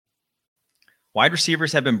Wide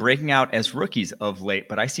receivers have been breaking out as rookies of late,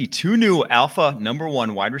 but I see two new alpha number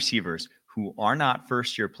one wide receivers who are not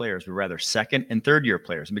first-year players, but rather second and third-year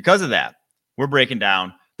players. And because of that, we're breaking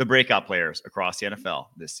down the breakout players across the NFL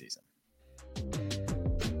this season.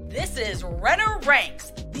 This is Renner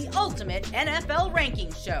Ranks, the ultimate NFL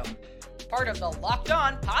ranking show. Part of the Locked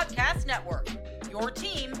On Podcast Network, your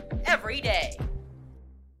team every day.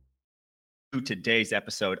 Today's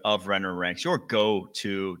episode of Renner Ranks, your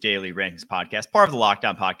go-to daily rankings podcast, part of the Locked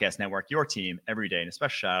On Podcast Network, your team every day. And a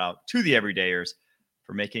special shout out to the everydayers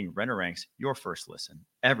for making Renner Ranks your first listen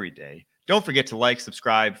every day. Don't forget to like,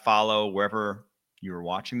 subscribe, follow wherever you're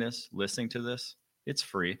watching this, listening to this. It's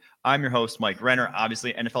free. I'm your host, Mike Renner,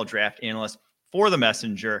 obviously NFL draft analyst for The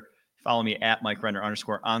Messenger. Follow me at Mike Renner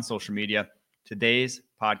 _ on social media. Today's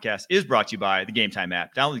podcast is brought to you by the Game Time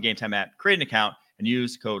app. Download the Game Time app, create an account, and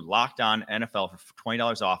use code LOCKEDONNFL for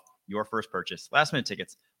 $20 off your first purchase. Last minute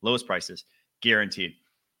tickets, lowest prices, guaranteed.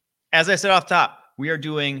 As I said off top, we are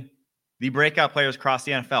doing the breakout players across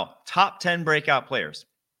the NFL. Top 10 breakout players.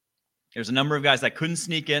 There's a number of guys that couldn't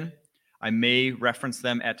sneak in. I may reference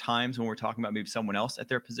them at times when we're talking about maybe someone else at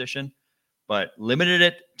their position, but limited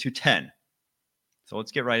it to 10. So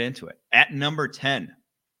let's get right into it. At number 10,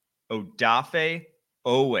 Odafe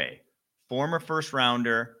Owe, former first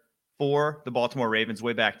rounder for the Baltimore Ravens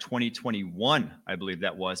way back 2021, I believe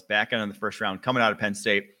that was, back out in the first round, coming out of Penn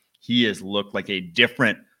State. He has looked like a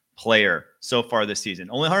different player so far this season.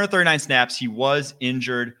 Only 139 snaps. He was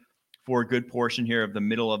injured for a good portion here of the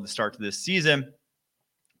middle of the start to this season.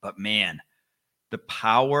 But man, the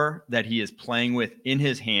power that he is playing with in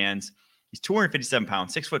his hands, he's 257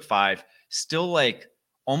 pounds, 6'5", still like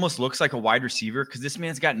almost looks like a wide receiver because this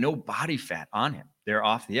man's got no body fat on him. They're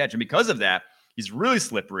off the edge. And because of that, he's really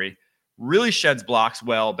slippery, really sheds blocks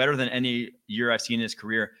well, better than any year I've seen in his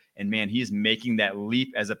career. And man, he is making that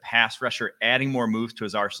leap as a pass rusher, adding more moves to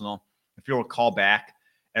his arsenal. If you'll recall back,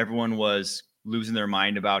 everyone was losing their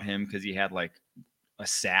mind about him because he had like a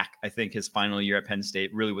sack. I think his final year at Penn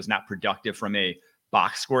State really was not productive from a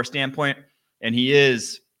box score standpoint. And he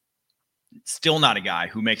is still not a guy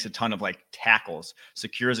who makes a ton of like tackles,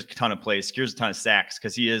 secures a ton of plays, secures a ton of sacks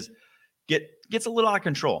because he is gets a little out of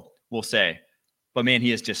control, we'll say. But man,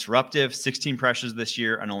 he is disruptive. 16 pressures this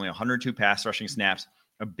year and only 102 pass rushing snaps.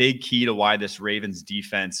 A big key to why this Ravens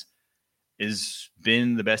defense has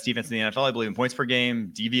been the best defense in the NFL, I believe, in points per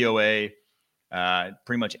game, DVOA,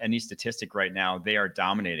 pretty much any statistic right now, they are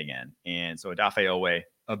dominating in. And so Odafe Owe,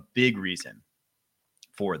 a big reason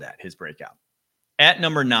for that, his breakout. At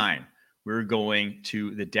number 9, we're going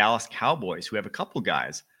to the Dallas Cowboys, who have a couple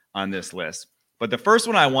guys on this list. But the first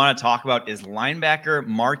one I want to talk about is linebacker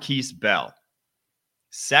Marquise Bell.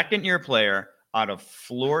 Second-year player out of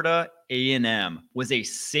Florida A&M, was a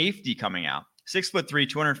safety coming out. 6'3",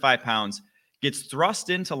 205 pounds, gets thrust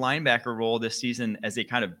into linebacker role this season as a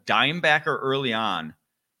kind of dime backer early on,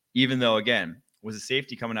 even though, again, was a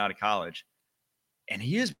safety coming out of college. And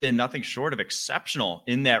he has been nothing short of exceptional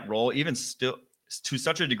in that role, even still to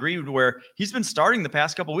such a degree where he's been starting the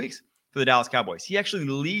past couple weeks for the Dallas Cowboys. He actually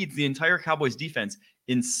leads the entire Cowboys defense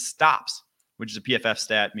in stops, which is a PFF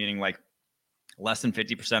stat, meaning like less than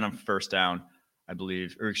 50% on first down, I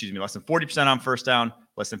believe, or excuse me, less than 40% on first down,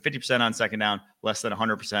 less than 50% on second down, less than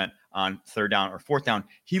 100% on third down or fourth down.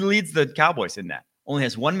 He leads the Cowboys in that. Only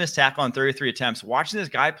has one missed tackle on 33 attempts. Watching this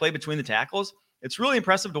guy play between the tackles, it's really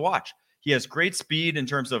impressive to watch. He has great speed in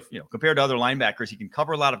terms of, compared to other linebackers, he can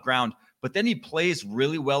cover a lot of ground, but then he plays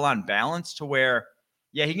really well on balance to where,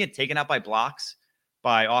 he can get taken out by blocks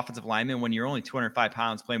by offensive linemen. When you're only 205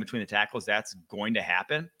 pounds playing between the tackles, that's going to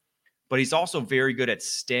happen. But he's also very good at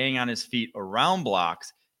staying on his feet around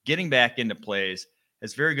blocks, getting back into plays,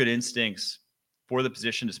 has very good instincts for the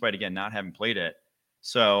position, despite, again, not having played it.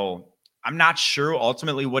 So I'm not sure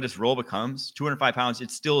ultimately what his role becomes. 205 pounds,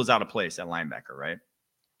 it still is out of place at linebacker, right?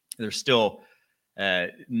 There's still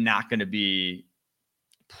not going to be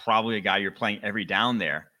probably a guy you're playing every down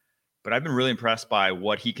there. But I've been really impressed by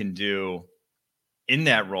what he can do in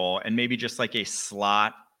that role, and maybe just like a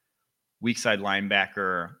slot weak side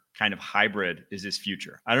linebacker kind of hybrid is his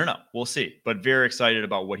future. I don't know. We'll see. But very excited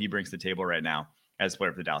about what he brings to the table right now as a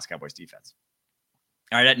player for the Dallas Cowboys defense.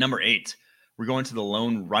 All right, at number 8, we're going to the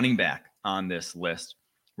lone running back on this list.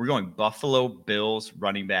 We're going Buffalo Bills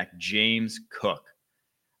running back James Cook.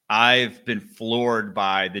 I've been floored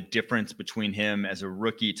by the difference between him as a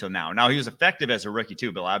rookie till now. Now, he was effective as a rookie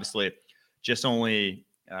too, but obviously just over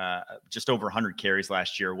 100 carries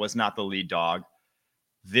last year, was not the lead dog.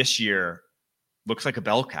 This year, looks like a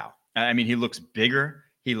bell cow. I mean, he looks bigger.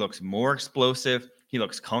 He looks more explosive. He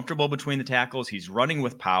looks comfortable between the tackles. He's running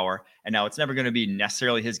with power. And now it's never going to be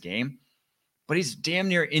necessarily his game, but he's damn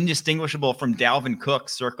near indistinguishable from Dalvin Cook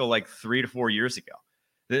circa like 3 to 4 years ago.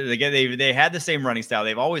 They had the same running style.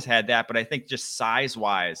 They've always had that, but I think just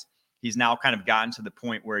size-wise, he's now kind of gotten to the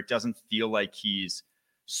point where it doesn't feel like he's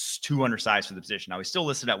too undersized for the position. Now, he's still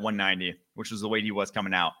listed at 190, which was the weight he was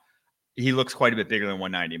coming out. He looks quite a bit bigger than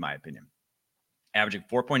 190, in my opinion. Averaging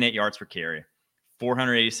 4.8 yards per carry,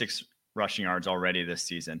 486 rushing yards already this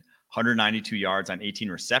season, 192 yards on 18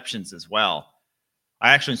 receptions as well.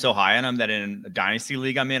 I actually am so high on him that in a dynasty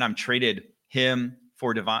league I'm in, I'm traded him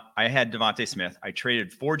for I had Devontae Smith. I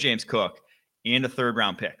traded for James Cook and a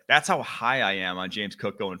 3rd-round pick. That's how high I am on James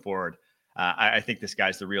Cook going forward. I think this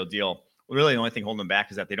guy's the real deal. Really, the only thing holding them back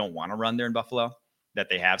is that they don't want to run there in Buffalo, that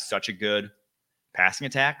they have such a good passing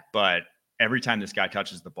attack. But every time this guy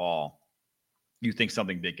touches the ball, you think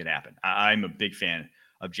something big could happen. I'm a big fan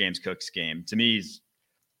of James Cook's game. To me, he's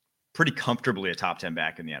pretty comfortably a top 10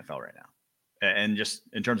 back in the NFL right now. And just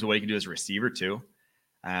in terms of what he can do as a receiver too,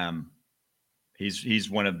 he's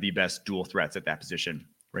one of the best dual threats at that position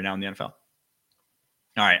right now in the NFL.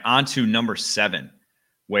 All right, on to number 7,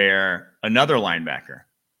 where another linebacker,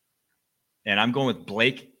 and I'm going with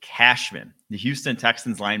Blake Cashman, the Houston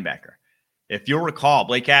Texans linebacker. If you'll recall,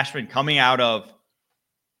 Blake Cashman coming out of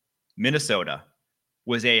Minnesota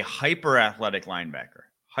was a hyper-athletic linebacker,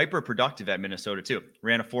 hyper-productive at Minnesota too.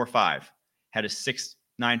 Ran a 4.5, had a 6.95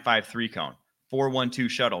 3-cone, 4.12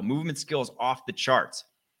 shuttle, movement skills off the charts.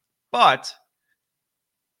 But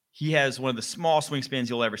he has one of the small swing spans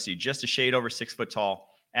you'll ever see, just a shade over 6 foot tall.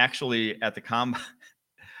 Actually, at the combine,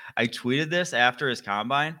 I tweeted this after his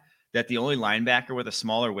combine, that the only linebacker with a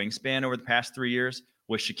smaller wingspan over the past 3 years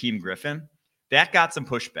was Shaquem Griffin. That got some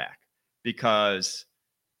pushback because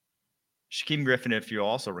Shaquem Griffin, if you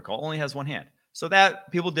also recall, only has one hand. So that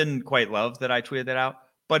people didn't quite love that I tweeted that out,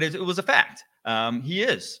 but it was a fact. He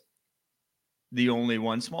is the only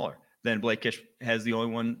one smaller than Blake Cashman, has the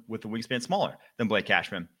only one with the wingspan smaller than Blake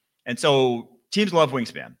Cashman. And so teams love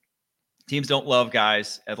wingspan. Teams don't love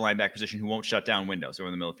guys at the linebacker position who won't shut down windows or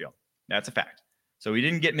in the middle of the field. That's a fact. So he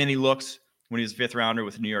didn't get many looks when he was a 5th rounder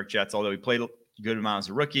with the New York Jets, although he played a good amount as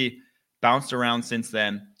a rookie, bounced around since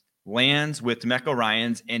then, lands with DeMeco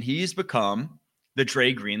Ryans, and he's become the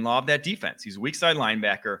Dre Greenlaw of that defense. He's a weak side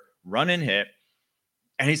linebacker, run and hit,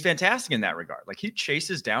 and he's fantastic in that regard. Like, he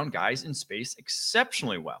chases down guys in space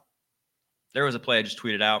exceptionally well. There was a play I just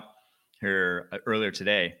tweeted out here earlier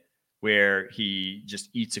today where he just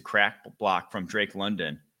eats a crack block from Drake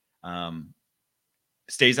London,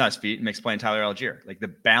 stays on his feet, and makes a play in Tyler Algier. Like, the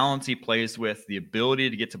balance he plays with, the ability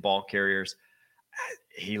to get to ball carriers,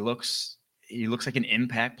 he looks like an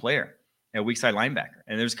impact player, a weak side linebacker.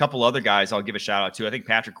 And there's a couple other guys I'll give a shout out to. I think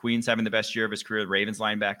Patrick Queen's having the best year of his career, the Ravens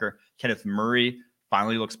linebacker. Kenneth Murray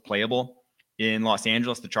finally looks playable in Los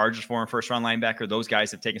Angeles. The Chargers former 1st-round linebacker. Those guys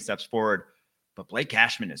have taken steps forward. But Blake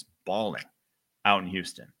Cashman is balling out in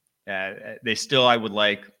Houston. They still, I would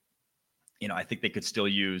like, I think they could still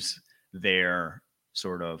use their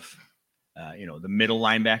sort of, the middle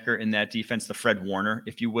linebacker in that defense, the Fred Warner,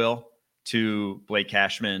 if you will, to Blake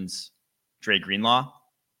Cashman's Dre Greenlaw.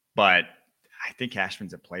 But I think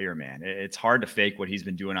Cashman's a player, man. It's hard to fake what he's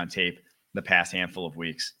been doing on tape the past handful of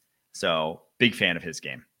weeks. So big fan of his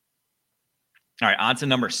game. All right, on to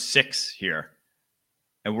number 6 here.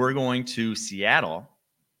 And we're going to Seattle,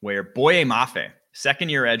 where Boye Mafe,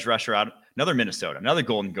 2nd-year edge rusher out, another Minnesota, another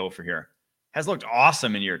Golden Gopher here, has looked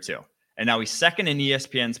awesome in year 2. And now he's 2nd in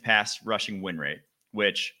ESPN's pass rushing win rate,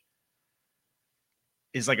 which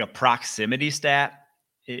is like a proximity stat.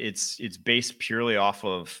 It's based purely off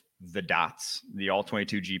of the dots, the all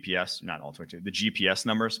 22 GPS, not all 22, the GPS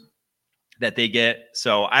numbers that they get.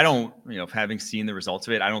 So I don't, having seen the results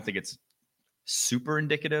of it, I don't think it's super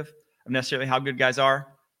indicative of necessarily how good guys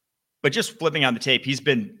are. But just flipping on the tape, he's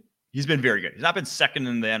been very good. He's not been 2nd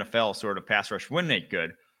in the NFL sort of pass rush win rate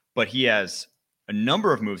good, but he has a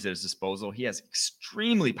number of moves at his disposal. He has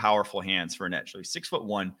extremely powerful hands for an edge. So he's 6'1",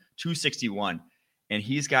 261, and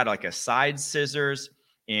he's got like a side scissors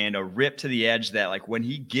and a rip to the edge that, like, when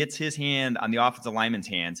he gets his hand on the offensive lineman's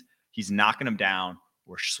hands, he's knocking him down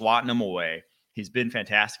or swatting him away. He's been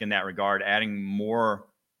fantastic in that regard, adding more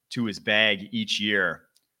to his bag each year,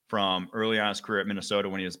 from early on in his career at Minnesota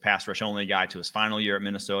when he was a pass rush only guy to his final year at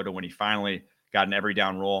Minnesota when he finally got an every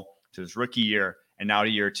down role, to his rookie year, and now to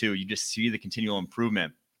year 2. You just see the continual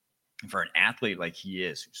improvement. And for an athlete like he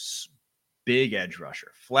is, who's big edge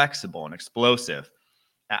rusher, flexible and explosive,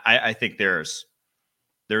 I think there's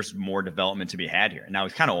more development to be had here. Now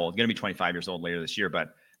he's kind of old, going to be 25 years old later this year,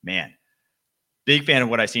 but man, big fan of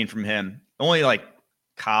what I've seen from him. Only like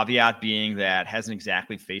caveat being that hasn't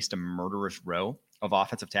exactly faced a murderous row of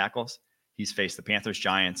offensive tackles. He's faced the Panthers,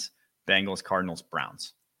 Giants, Bengals, Cardinals,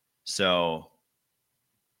 Browns. So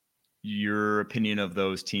your opinion of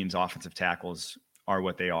those teams' offensive tackles are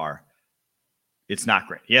what they are. It's not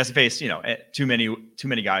great. He has to face, too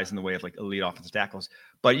many guys in the way of like elite offensive tackles,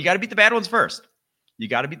 but you got to beat the bad ones first. You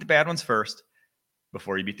got to beat the bad ones first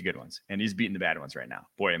before you beat the good ones. And he's beating the bad ones right now.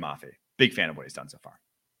 Boye Mafe, big fan of what he's done so far.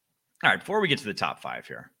 All right, before we get to the top 5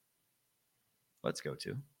 here, let's go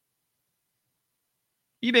to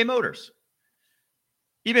eBay Motors.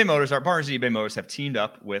 eBay Motors, our partners at eBay Motors, have teamed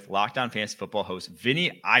up with Locked On Fantasy Football host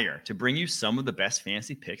Vinny Iyer to bring you some of the best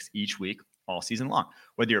fantasy picks each week, all season long.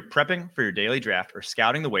 Whether you're prepping for your daily draft or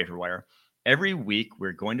scouting the waiver wire, every week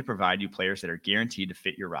we're going to provide you players that are guaranteed to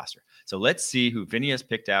fit your roster. So let's see who Vinny has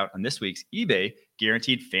picked out on this week's eBay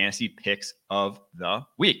Guaranteed Fantasy Picks of the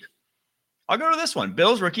Week. I'll go to this one.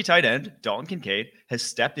 Bills rookie tight end Dalton Kincaid has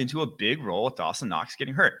stepped into a big role with Dawson Knox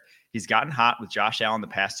getting hurt. He's gotten hot with Josh Allen the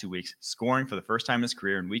past 2 weeks, scoring for the first time in his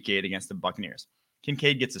career in Week 8 against the Buccaneers.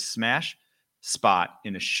 Kincaid gets a smash spot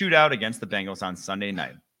in a shootout against the Bengals on Sunday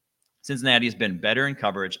night. Cincinnati has been better in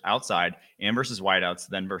coverage outside and versus wideouts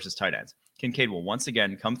than versus tight ends. Kincaid will once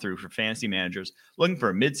again come through for fantasy managers looking for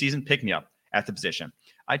a midseason pick-me-up at the position.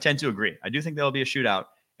 I tend to agree. I do think there'll be a shootout.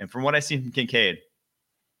 And from what I see from Kincaid,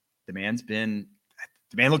 the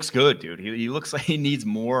man looks good, dude. He looks like he needs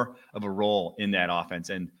more of a role in that offense.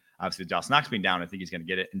 And obviously, Dawson Knox being down, I think he's going to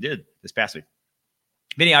get it, and did this past week.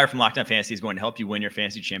 Vinny Iyer from Locked On Fantasy is going to help you win your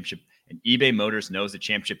fantasy championship. And eBay Motors knows the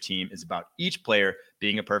championship team is about each player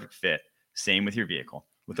being a perfect fit. Same with your vehicle.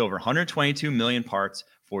 With over 122 million parts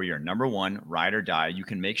for your number one ride or die, you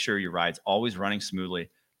can make sure your ride's always running smoothly.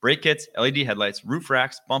 Brake kits, LED headlights, roof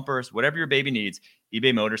racks, bumpers, whatever your baby needs,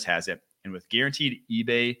 eBay Motors has it. And with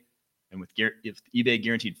eBay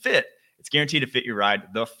Guaranteed Fit, it's guaranteed to fit your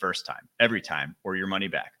ride the first time, every time, or your money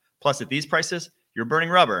back. Plus, at these prices, you're burning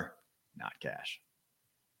rubber, not cash.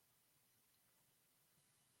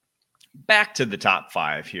 Back to the top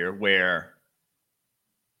 5 here, where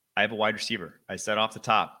I have a wide receiver. I said off the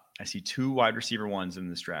top, I see 2 wide receiver ones in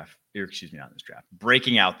this draft. Not in this draft.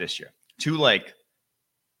 Breaking out this year. 2 like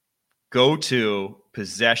go-to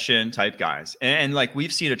possession type guys. And like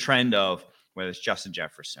we've seen a trend of whether it's Justin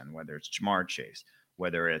Jefferson, whether it's Jamar Chase,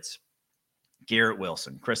 whether it's Garrett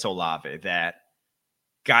Wilson, Chris Olave, that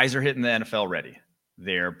guys are hitting the NFL ready.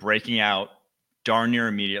 They're breaking out darn near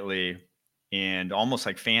immediately. And almost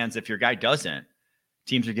like fans, if your guy doesn't,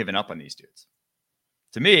 teams are giving up on these dudes.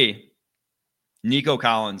 To me, Nico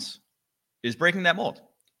Collins is breaking that mold.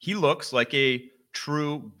 He looks like a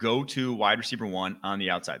true go-to wide receiver 1 on the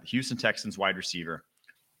outside. The Houston Texans wide receiver,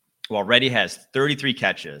 who already has 33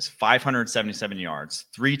 catches, 577 yards,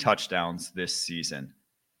 3 touchdowns this season,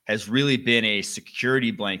 has really been a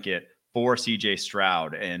security blanket for CJ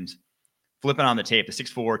Stroud. And flipping on the tape, the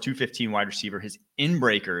 6'4", 215 wide receiver, his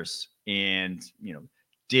in-breakers and,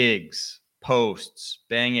 digs, posts,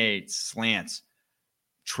 bang eights, slants,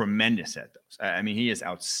 tremendous at those. I mean, he is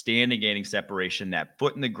outstanding gaining separation, that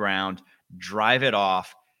foot in the ground, drive it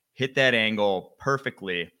off, hit that angle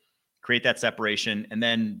perfectly, create that separation, and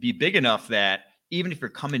then be big enough that even if you're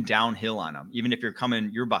coming downhill on him, even if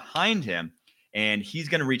you're behind him, and he's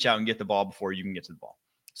going to reach out and get the ball before you can get to the ball.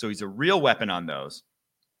 So he's a real weapon on those.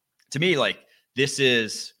 To me, like, this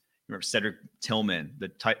is, remember Cedric Tillman, the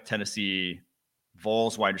Tennessee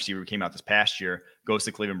Vols wide receiver who came out this past year, goes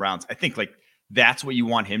to Cleveland Browns. I think like that's what you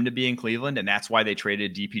want him to be in Cleveland, and that's why they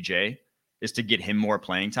traded DPJ, is to get him more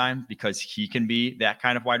playing time, because he can be that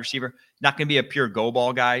kind of wide receiver. Not going to be a pure go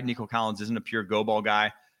ball guy. Nico Collins isn't a pure go ball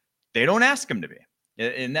guy. They don't ask him to be.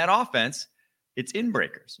 In that offense, it's in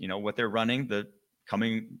breakers. What they're running,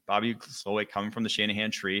 Bobby Slowick coming from the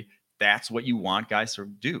Shanahan tree. That's what you want guys to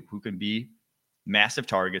do, who can be massive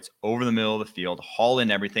targets over the middle of the field, haul in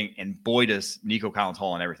everything. And boy, does Nico Collins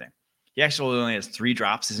haul in everything. He actually only has 3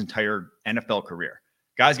 drops his entire NFL career.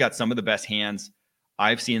 Guy's got some of the best hands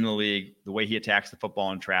I've seen in the league. The way he attacks the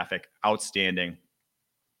football in traffic, outstanding.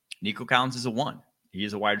 Nico Collins is a 1. He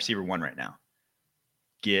is a wide receiver 1 right now.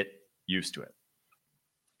 Get used to it.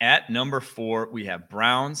 At number 4, we have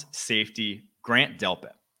Browns safety Grant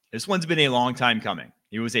Delpit. This one's been a long time coming.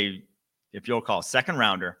 He was if you'll call, second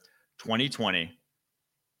rounder, 2020.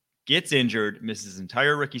 Gets injured, misses his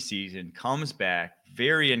entire rookie season, comes back,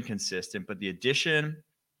 very inconsistent. But the addition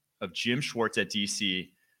of Jim Schwartz at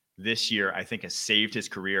DC this year, I think, has saved his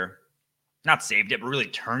career. Not saved it, but really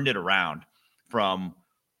turned it around from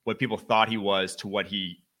what people thought he was to what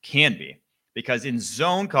he can be. Because in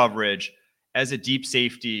zone coverage, as a deep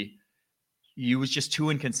safety, he was just too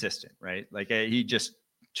inconsistent, right? Like he just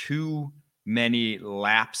too many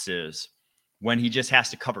lapses when he just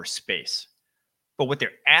has to cover space. But what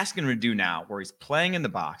they're asking him to do now, where he's playing in the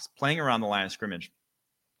box, playing around the line of scrimmage,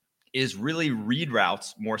 is really read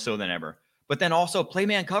routes more so than ever, but then also play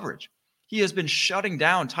man coverage. He has been shutting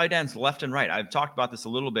down tight ends left and right. I've talked about this a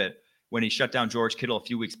little bit when he shut down George Kittle a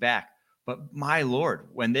few weeks back. But my Lord,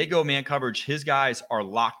 when they go man coverage, his guys are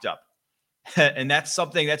locked up. And that's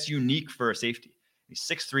something that's unique for a safety. He's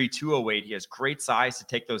 6'3", 208. He has great size to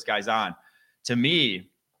take those guys on. To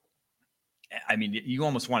me, I mean, you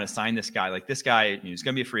almost want to sign this guy. Like this guy, he's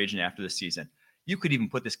going to be a free agent after this season. You could even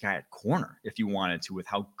put this guy at corner if you wanted to with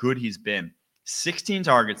how good he's been. 16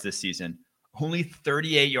 targets this season, only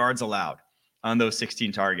 38 yards allowed on those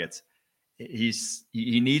 16 targets. He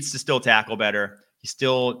needs to still tackle better. He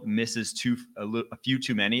still misses a few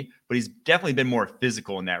too many, but he's definitely been more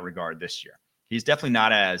physical in that regard this year. He's definitely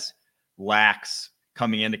not as lax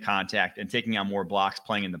coming into contact and taking on more blocks,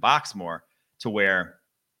 playing in the box more, to where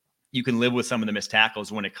you can live with some of the missed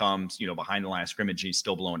tackles when it comes, behind the line of scrimmage, and he's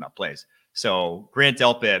still blowing up plays. So Grant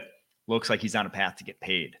Delpit looks like he's on a path to get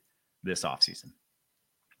paid this offseason.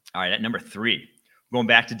 All right, at number 3, going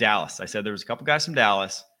back to Dallas. I said there was a couple guys from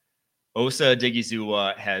Dallas. Osa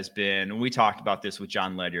Odighizuwa has been, and we talked about this with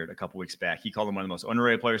John Ledyard a couple weeks back. He called him one of the most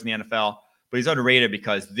underrated players in the NFL, but he's underrated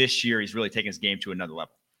because this year he's really taken his game to another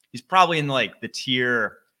level. He's probably in like the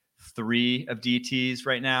tier 3 of DTs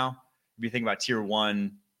right now. If you think about tier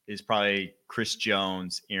 1 is probably Chris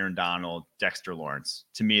Jones, Aaron Donald, Dexter Lawrence.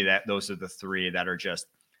 To me, those are the 3 that are just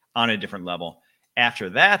on a different level. After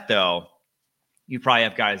that, though, you probably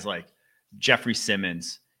have guys like Jeffrey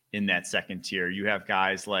Simmons in that second tier. You have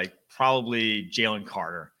guys like probably Jalen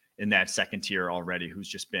Carter in that second tier already, who's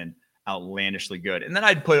just been outlandishly good. And then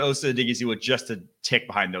I'd put Osa Odighizuwa just a tick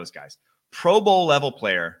behind those guys. Pro Bowl level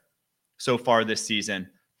player so far this season,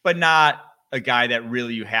 but not a guy that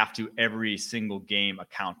really you have to every single game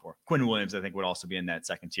account for. Quinn Williams, I think, would also be in that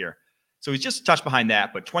second tier. So he's just a touch behind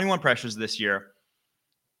that, but 21 pressures this year.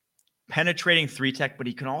 Penetrating 3-tech, but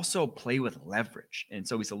he can also play with leverage. And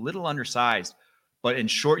so he's a little undersized, but in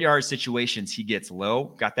short yard situations, he gets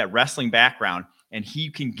low, got that wrestling background, and he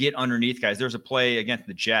can get underneath guys. There's a play against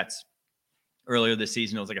the Jets earlier this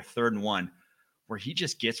season. It was like a 3rd and 1 where he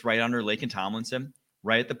just gets right under Laken Tomlinson,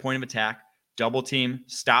 right at the point of attack, double team,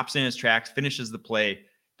 stops in his tracks, finishes the play.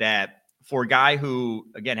 That for a guy who,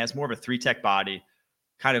 again, has more of a 3-tech body,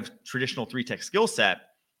 kind of traditional 3-tech skill set,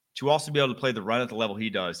 to also be able to play the run at the level he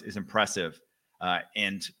does is impressive.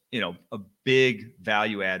 And, a big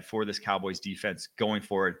value add for this Cowboys defense going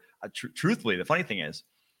forward. Truthfully, the funny thing is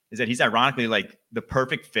that he's ironically like the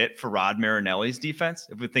perfect fit for Rod Marinelli's defense.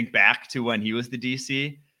 If we think back to when he was the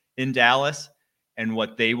DC in Dallas and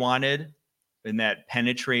what they wanted in that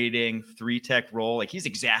penetrating 3-tech role, like he's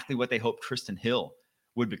exactly what they hoped Tristan Hill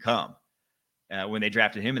would become when they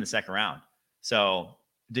drafted him in the 2nd round. So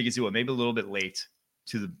Odighizuwa maybe a little bit late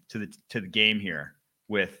to the game here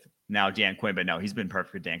with now Dan Quinn, but no, he's been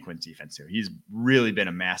perfect for Dan Quinn's defense too. He's really been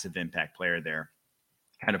a massive impact player there,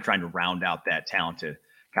 kind of trying to round out that talented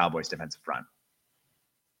Cowboys defensive front.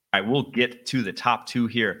 All right, we'll get to the top 2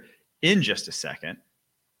 here in just a second.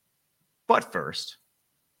 But first,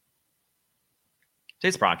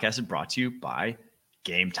 today's podcast is brought to you by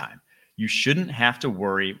Game Time. You shouldn't have to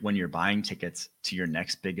worry when you're buying tickets to your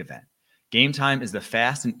next big event. Game Time is the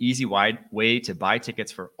fast and easy way to buy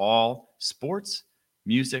tickets for all sports,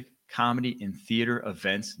 music, comedy, and theater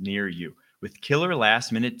events near you. With killer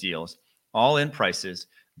last-minute deals, all-in prices,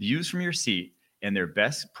 views from your seat, and their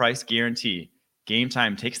best price guarantee, Game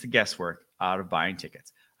Time takes the guesswork out of buying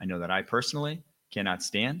tickets. I know that I personally cannot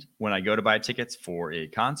stand when I go to buy tickets for a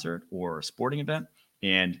concert or a sporting event,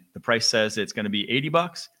 and the price says it's going to be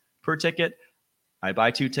 $80 per ticket. I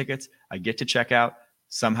buy 2 tickets. I get to check out.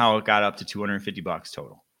 Somehow it got up to $250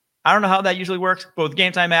 total. I don't know how that usually works, but with the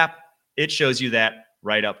Game Time app, it shows you that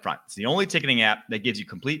right up front. It's the only ticketing app that gives you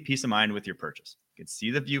complete peace of mind with your purchase. You can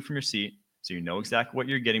see the view from your seat, so you know exactly what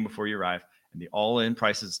you're getting before you arrive, and the all-in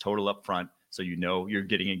prices total up front, so you know you're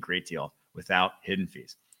getting a great deal without hidden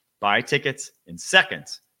fees. Buy tickets in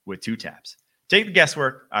seconds with 2 taps. Take the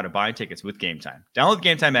guesswork out of buying tickets with Game Time. Download the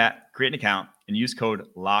Game Time app, create an account, and use code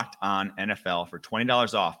LOCKEDONNFL for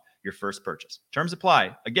 $20 off your first purchase. Terms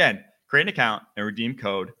apply. Again, create an account and redeem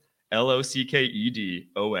code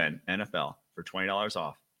LOCKEDONNFL for $20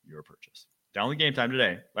 off your purchase. Download Game Time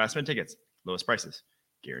today. Last minute tickets, lowest prices,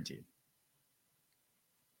 guaranteed.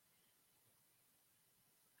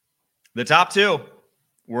 The top 2,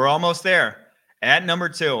 we're almost there. At number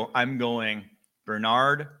 2, I'm going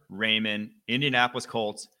Bernard Raymond, Indianapolis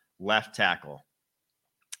Colts, left tackle.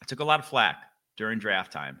 I took a lot of flack during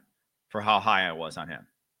draft time for how high I was on him.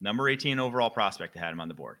 Number 18 overall prospect, I had him on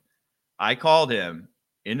the board. I called him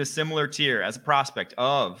in a similar tier as a prospect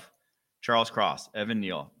of Charles Cross, Evan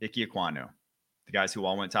Neal, Ike Ekwonu, the guys who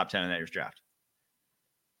all went top 10 in that year's draft.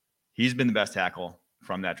 He's been the best tackle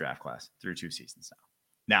from that draft class through 2 seasons now.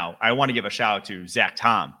 Now, I want to give a shout out to Zach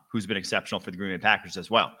Tom, who's been exceptional for the Green Bay Packers as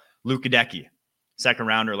well. Luke Gadecki, second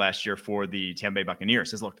rounder last year for the Tampa Bay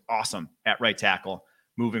Buccaneers, has looked awesome at right tackle,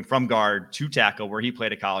 moving from guard to tackle where he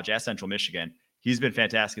played at college at Central Michigan. He's been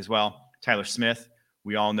fantastic as well. Tyler Smith,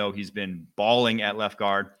 we all know he's been balling at left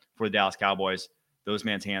guard for the Dallas Cowboys. Those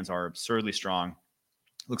man's hands are absurdly strong.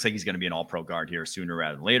 Looks like he's going to be an all-pro guard here sooner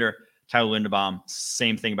rather than later. Tyler Linderbaum,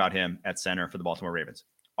 same thing about him at center for the Baltimore Ravens.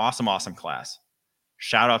 Awesome, awesome class.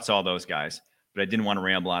 Shout out to all those guys, but I didn't want to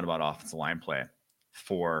ramble on about offensive line play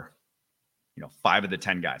for 5 of the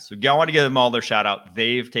 10 guys. So I want to give them all their shout out.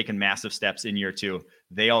 They've taken massive steps in year 2.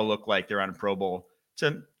 They all look like they're on a Pro Bowl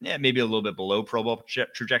to maybe a little bit below Pro Bowl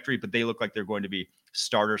trajectory, but they look like they're going to be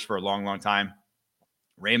starters for a long, long time.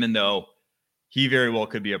 Raymond, though, he very well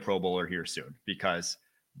could be a Pro Bowler here soon because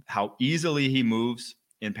how easily he moves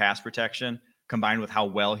in pass protection, combined with how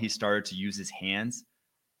well he started to use his hands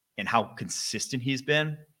and how consistent he's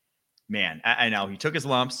been. Man, I know he took his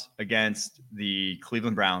lumps against the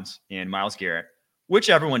Cleveland Browns and Myles Garrett, which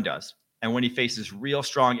everyone does. And when he faces real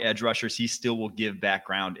strong edge rushers, he still will give back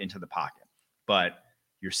ground into the pocket. But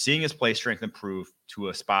you're seeing his play strength improve to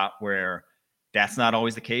a spot where that's not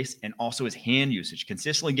always the case. And also his hand usage,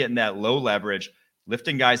 consistently getting that low leverage,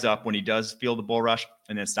 lifting guys up when he does feel the bull rush,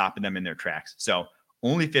 and then stopping them in their tracks. So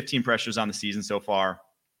only 15 pressures on the season so far.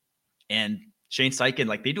 And Shane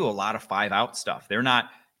Steichen, they do a lot of 5-out stuff. They're not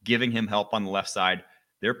giving him help on the left side.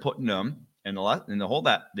 They're putting him in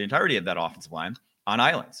the entirety of that offensive line on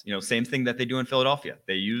islands. Same thing that they do in Philadelphia.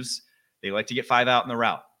 They like to get 5 out in the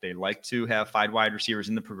route. They like to have 5 wide receivers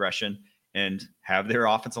in the progression and have their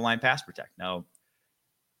offensive line pass protect. Now,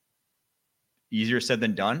 easier said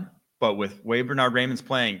than done, but with Wade Bernard Raymond's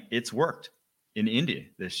playing, it's worked in Indy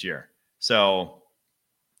this year. So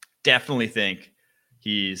definitely think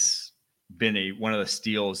he's been one of the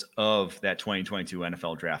steals of that 2022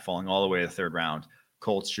 NFL draft, falling all the way to the 3rd round.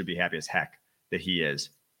 Colts should be happy as heck that he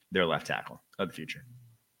is their left tackle of the future.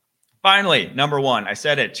 Finally, number 1, I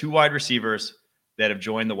said it, 2 wide receivers that have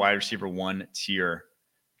joined the wide receiver 1 tier.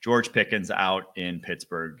 George Pickens out in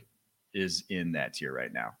Pittsburgh is in that tier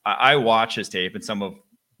right now. I watch his tape and some of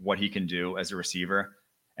what he can do as a receiver,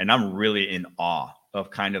 and I'm really in awe of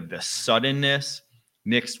kind of the suddenness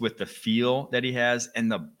mixed with the feel that he has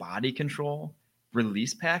and the body control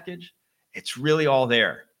release package. It's really all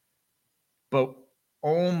there. But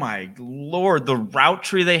oh my Lord, the route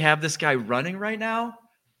tree they have this guy running right now,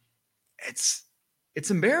 it's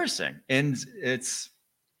embarrassing. And it's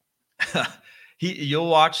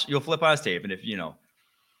you'll flip on his tape, and if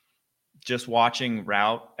just watching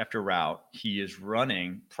route after route, he is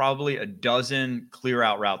running probably a dozen clear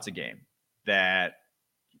out routes a game that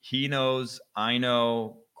he knows, I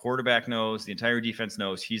know, quarterback knows, the entire defense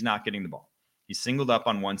knows he's not getting the ball. He's singled up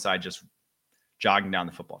on one side, just jogging down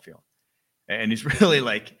the football field. And he's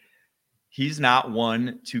really he's not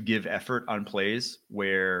one to give effort on plays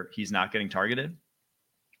where he's not getting targeted,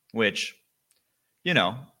 which,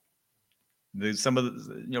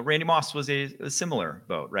 Randy Moss was a similar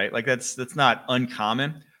boat, right? That's not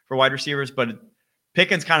uncommon for wide receivers, but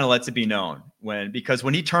Pickens kind of lets it be known because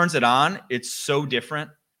when he turns it on, it's so different.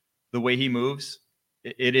 The way he moves,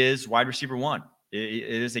 it is wide receiver 1. It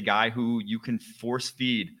is a guy who you can force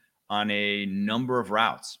feed on a number of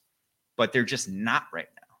routes, but they're just not right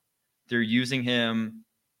now. They're using him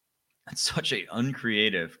in such an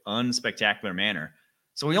uncreative, unspectacular manner.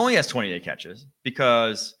 So he only has 28 catches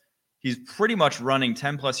because he's pretty much running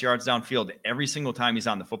 10 plus yards downfield every single time he's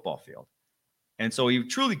on the football field. And so he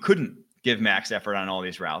truly couldn't give max effort on all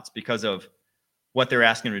these routes because of what they're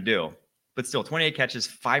asking him to do. But still, 28 catches,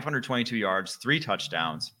 522 yards, 3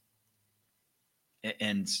 touchdowns.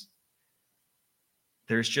 And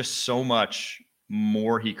there's just so much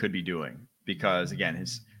more he could be doing because, again,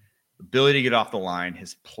 his ability to get off the line,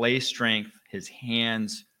 his play strength, his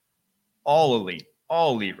hands, all elite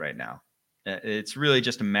right now. It's really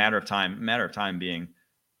just a matter of time being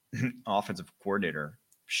offensive coordinator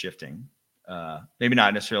shifting. Maybe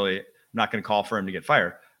not necessarily, I'm not going to call for him to get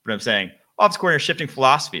fired, but I'm saying offensive coordinator shifting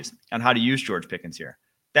philosophies on how to use George Pickens here.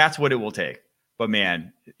 That's what it will take. But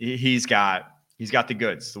man, he's got the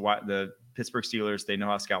goods. The Pittsburgh Steelers, they know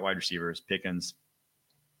how to scout wide receivers. Pickens,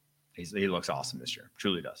 he looks awesome this year.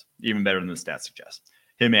 Truly does. Even better than the stats suggest.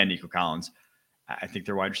 Him and Nico Collins, I think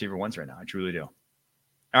they're wide receiver 1s right now. I truly do.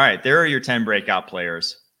 All right, there are your 10 breakout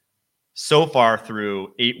players so far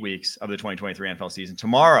through 8 weeks of the 2023 NFL season.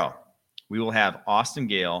 Tomorrow, we will have Austin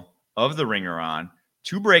Gale of The Ringer on.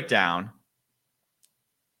 to break down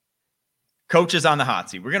coaches on the hot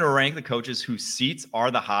seat. We're going to rank the coaches whose seats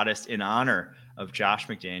are the hottest in honor of Josh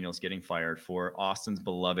McDaniels getting fired for Austin's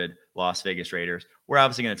beloved Las Vegas Raiders. We're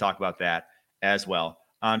obviously going to talk about that as well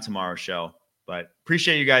on tomorrow's show. But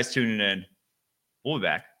appreciate you guys tuning in. We'll be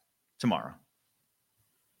back tomorrow.